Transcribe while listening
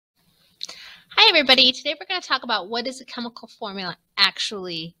Hi everybody, today we're going to talk about what does a chemical formula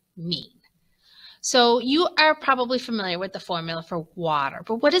actually mean. So you are probably familiar with the formula for water,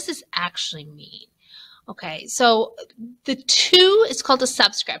 but what does this actually mean? Okay, so the 2 is called a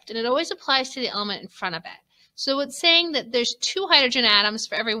subscript and it always applies to the element in front of it. So it's saying that there's 2 hydrogen atoms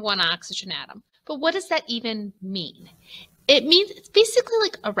for every 1 oxygen atom. But what does that even mean? It means it's basically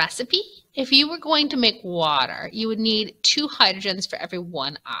like a recipe. If you were going to make water, you would need 2 hydrogens for every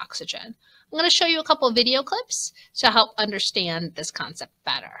 1 oxygen. I'm going to show you a couple of video clips to help understand this concept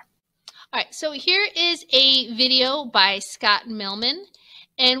better. All right, so here is a video by Scott Millman.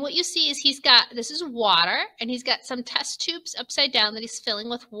 And what you see is this is water, and he's got some test tubes upside down that he's filling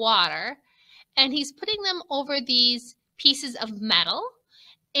with water. And he's putting them over these pieces of metal,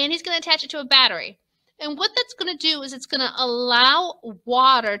 and he's going to attach it to a battery. And what that's going to do is it's going to allow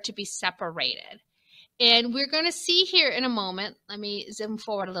water to be separated. And we're going to see here in a moment, let me zoom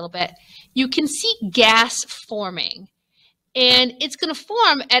forward a little bit, you can see gas forming. And it's going to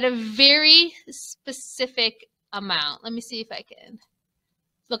form at a very specific amount. Let me see if I can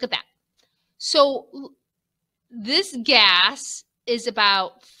look at that. So this gas is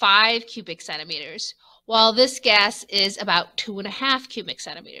about 5 cubic centimeters, while this gas is about 2.5 cubic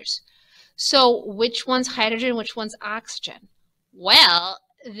centimeters. So which one's hydrogen, which one's oxygen? Well,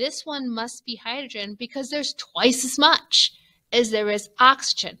 this one must be hydrogen because there's twice as much as there is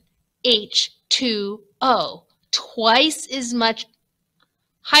oxygen, H2O, twice as much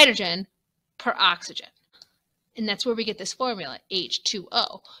hydrogen per oxygen. And that's where we get this formula,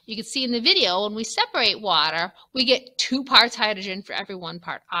 H2O. You can see in the video, when we separate water, we get 2 parts hydrogen for every 1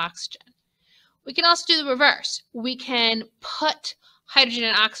 part oxygen. We can also do the reverse. We can put hydrogen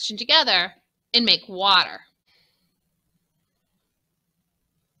and oxygen together and make water.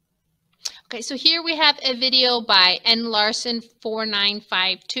 Okay, so here we have a video by N. Larson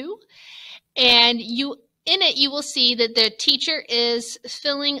 4952, and in it you will see that the teacher is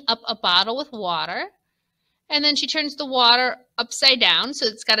filling up a bottle with water, and then she turns the water upside down so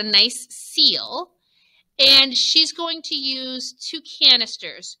it's got a nice seal, and she's going to use 2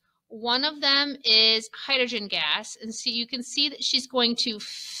 canisters. One of them is hydrogen gas, and so you can see that she's going to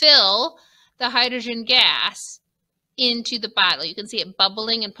fill the hydrogen gas into the bottle. You can see it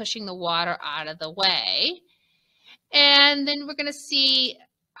bubbling and pushing the water out of the way. And then we're going to see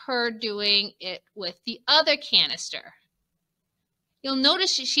her doing it with the other canister. You'll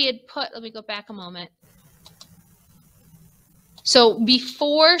notice she had put, let me go back a moment. So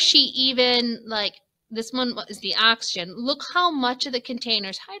before she even, this one is the oxygen, look how much of the container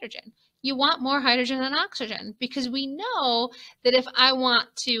is hydrogen. You want more hydrogen than oxygen because we know that if I want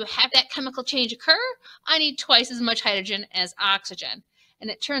to have that chemical change occur, I need twice as much hydrogen as oxygen.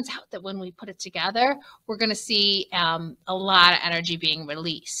 And it turns out that when we put it together, we're going to see a lot of energy being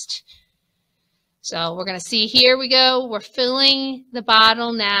released. So we're going to see, here we go. We're filling the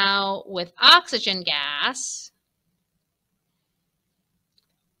bottle now with oxygen gas.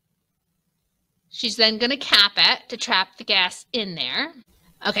 She's then going to cap it to trap the gas in there.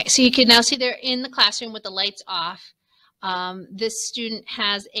 Okay, so you can now see they're in the classroom with the lights off. This student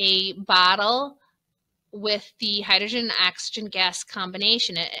has a bottle with the hydrogen and oxygen gas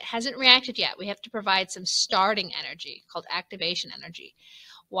combination. It hasn't reacted yet. We have to provide some starting energy called activation energy.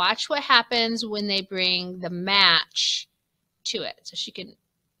 Watch what happens when they bring the match to it. So she can,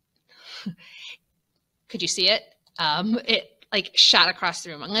 could you see it? It shot across the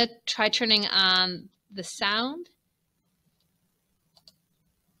room. I'm going to try turning on the sound.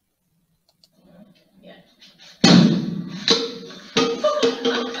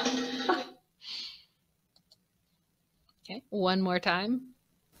 Okay, one more time.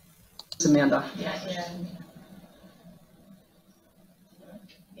 Amanda. Yeah.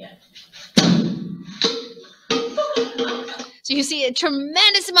 So you see a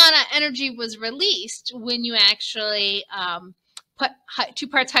tremendous amount of energy was released when you actually put 2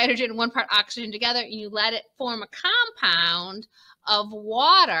 parts hydrogen and 1 part oxygen together and you let it form a compound of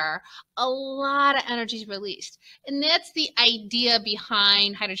water. A lot of energy is released. And that's the idea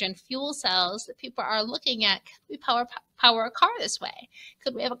behind hydrogen fuel cells that people are looking at. Could we power a car this way?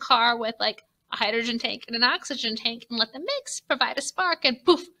 Could we have a car with a hydrogen tank and an oxygen tank and let them mix, provide a spark, and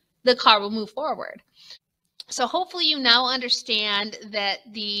poof, the car will move forward. So hopefully you now understand that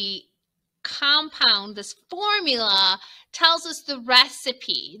the compound, this formula, tells us the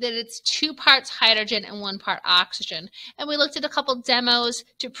recipe, that it's 2 parts hydrogen and 1 part oxygen. And we looked at a couple demos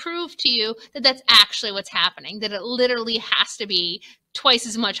to prove to you that that's actually what's happening, that it literally has to be twice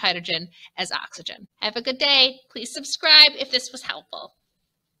as much hydrogen as oxygen. Have a good day. Please subscribe if this was helpful.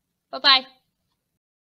 Bye-bye.